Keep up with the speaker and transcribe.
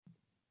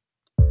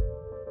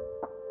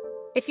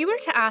If you were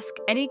to ask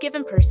any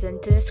given person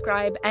to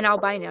describe an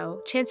albino,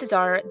 chances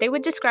are they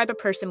would describe a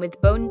person with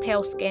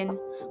bone-pale skin,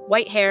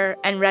 white hair,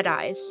 and red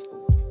eyes.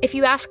 If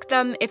you asked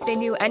them if they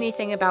knew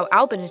anything about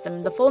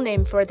albinism, the full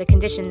name for the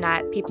condition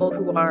that people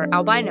who are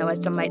albino,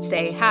 as some might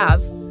say,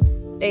 have,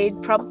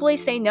 they'd probably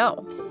say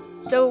no.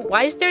 So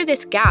why is there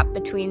this gap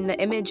between the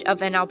image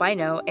of an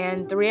albino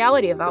and the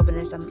reality of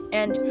albinism,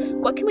 and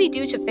what can we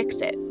do to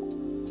fix it?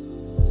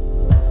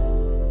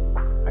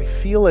 I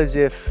feel as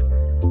if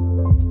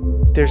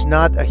there's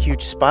not a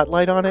huge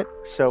spotlight on it,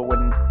 so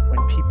when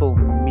people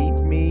meet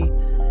me,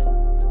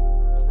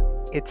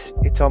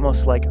 it's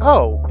almost like,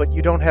 oh, but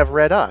you don't have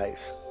red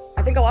eyes.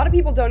 I think a lot of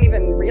people don't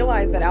even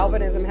realize that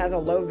albinism has a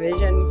low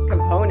vision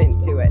component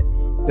to it.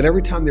 That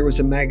every time there was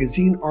a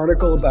magazine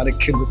article about a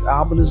kid with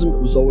albinism, it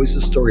was always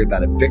a story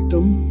about a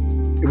victim.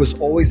 It was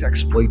always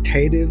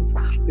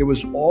exploitative. It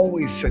was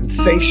always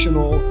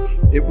sensational.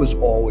 It was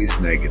always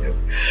negative.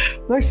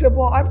 And I said,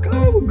 well, I've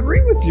got to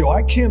agree with you.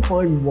 I can't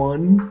find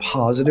one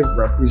positive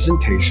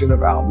representation of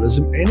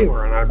albinism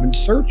anywhere, and I've been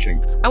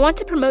searching. I want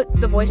to promote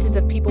the voices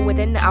of people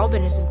within the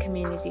albinism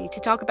community to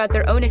talk about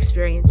their own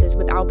experiences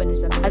with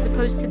albinism, as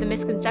opposed to the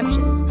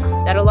misconceptions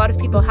that a lot of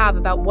people have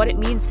about what it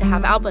means to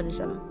have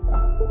albinism.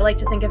 I like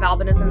to think of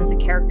albinism as a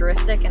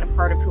characteristic and a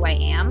part of who I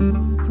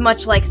am. It's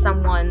much like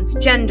someone's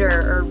gender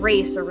or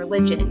race or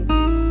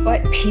religion.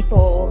 What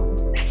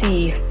people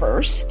see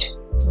first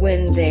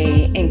when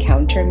they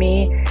encounter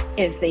me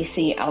is they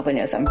see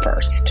albinism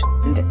first.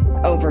 And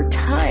over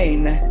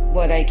time,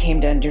 what I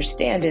came to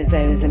understand is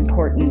that it is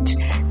important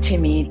to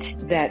me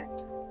that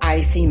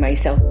I see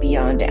myself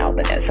beyond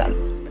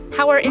albinism.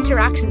 How our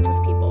interactions with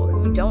people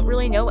who don't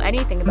really know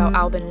anything about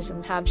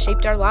albinism have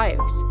shaped our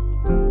lives.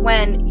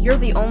 When you're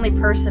the only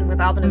person with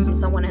albinism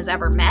someone has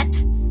ever met,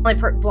 only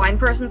blind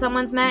person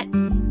someone's met,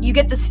 you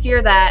get this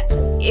fear that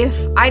if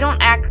I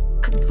don't act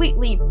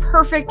completely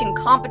perfect and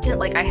competent,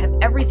 like I have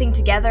everything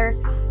together,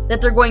 that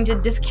they're going to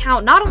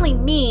discount not only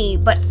me,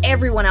 but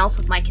everyone else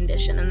with my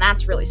condition, and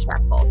that's really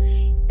stressful.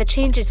 The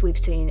changes we've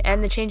seen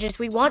and the changes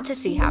we want to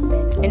see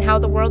happen in how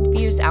the world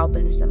views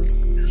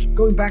albinism.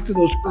 Going back to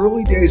those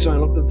early days when I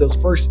looked at those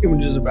first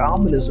images of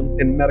albinism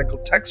in medical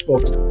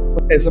textbooks,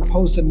 as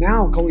opposed to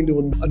now going to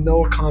a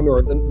NOAACon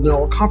or the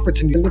NOAA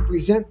conference and you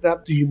present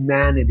that the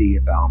humanity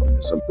of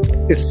albinism.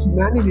 It's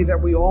humanity that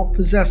we all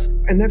possess,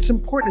 and that's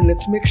important.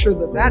 Let's make sure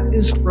that that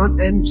is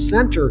front and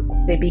center.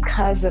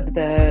 Because of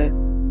the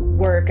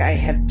work I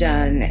have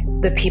done,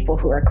 the people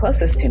who are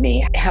closest to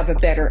me have a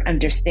better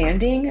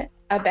understanding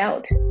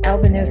about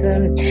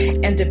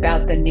albinism and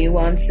about the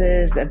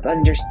nuances of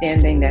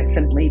understanding that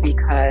simply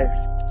because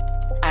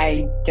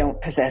I don't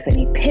possess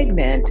any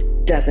pigment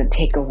doesn't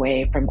take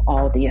away from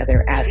all the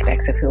other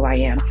aspects of who I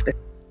am.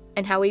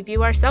 And how we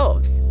view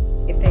ourselves.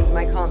 I think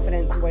my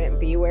confidence wouldn't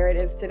be where it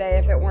is today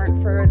if it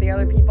weren't for the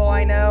other people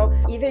I know.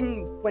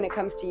 Even when it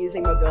comes to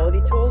using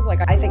mobility tools,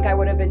 I think I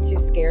would have been too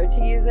scared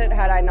to use it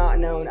had I not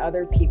known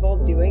other people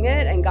doing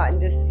it and gotten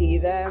to see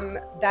them.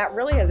 That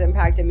really has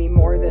impacted me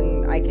more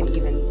than I can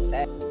even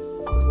say.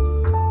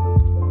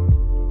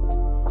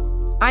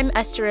 I'm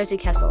Esther Rosie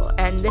Kessel,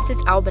 and this is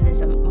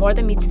Albinism, More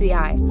Than Meets the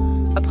Eye,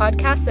 a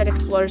podcast that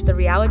explores the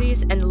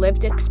realities and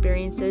lived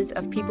experiences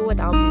of people with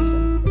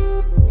albinism.